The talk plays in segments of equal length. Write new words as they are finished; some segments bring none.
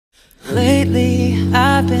lately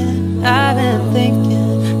I've been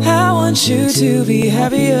thinking, I want you to be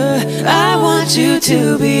happier. I want you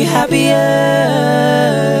to be happier.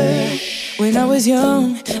 When I was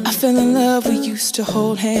young, I fell in love. We used to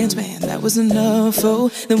hold hands, man, that was enough. Oh,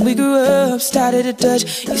 then we grew up, started to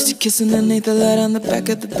touch. Used to kiss underneath the light on the back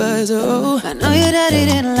of the bus. Oh, I know your daddy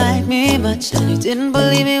didn't like me much, and he didn't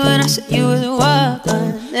believe me when I said you were the one.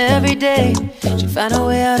 Every day, she'd find a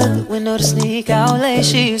way out of the window to sneak out late.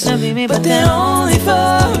 She used to meet me, but then only for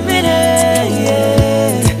a minute.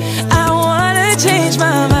 Yeah, I wanna change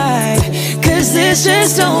my mind, 'cause this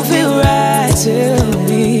just don't feel right to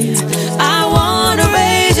me. I wanna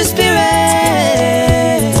raise your spirit,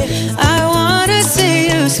 I wanna see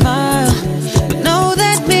you smile, but no,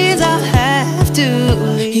 that means I'll have to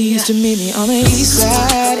leave. He used to meet me on the east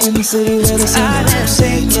side, in the city where the sun I've been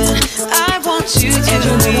thinking, I want you to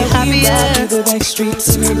be happier. Through the back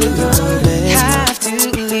streets in the blue. Have to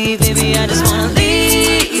leave, baby, I just wanna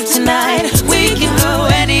leave tonight. We can go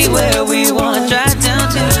anywhere we want, drive down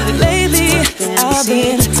to the lately I've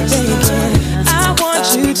been thinking, I want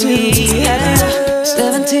you to be happier.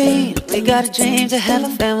 17, we got a dream to have a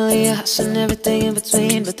family, a house and everything in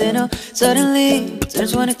between. But then suddenly, turn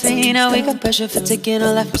 23, now we got pressure for taking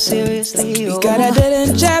our life seriously. We got our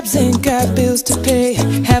dead-end jobs and got bills to pay,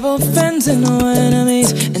 have old friends and no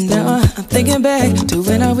enemies. And now I'm thinking back to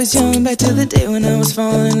when I was young, back to the day when I was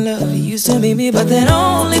falling in love. You used to meet me, but then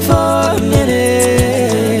only for a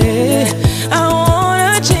minute. I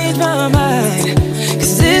wanna change my mind,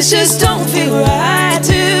 'cause this just don't feel right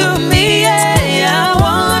to me. Yeah, I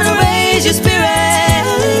wanna raise your spirit,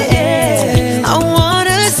 I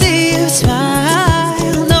wanna see you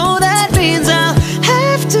smile. No, that means I'll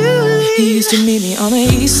have to leave. He used to meet me on the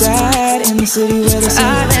east side, in the city where the sun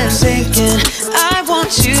I've been thinking, I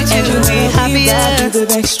want you to be happier. Through the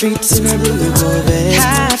back streets in a blue Corvette.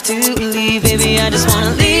 Have to leave, baby, I just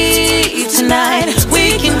wanna leave tonight. We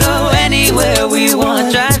can go anywhere we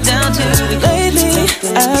want, drive down to the lately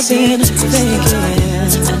I've been thinking, yeah.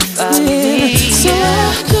 So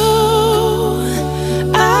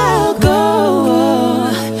I'll go,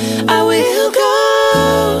 I will go.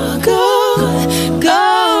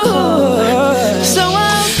 So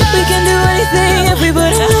we can do anything if we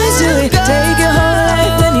put our minds to it. Take your whole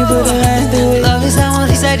life, then you put a line through it. Love is how all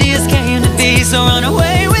these ideas came to be, so run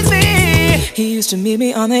away with me. He used to meet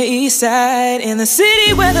me on the east side, in the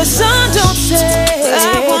city where the sun don't set.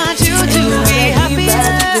 I want you to be happier.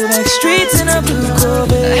 Through the streets in a blue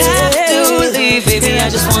Corvette. I have to leave, baby, I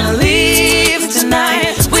just wanna leave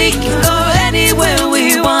tonight. We can go anywhere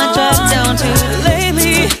we want, drive down to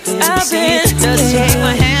lately I've been just take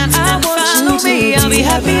my hand and follow me, I'll be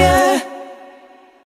happier.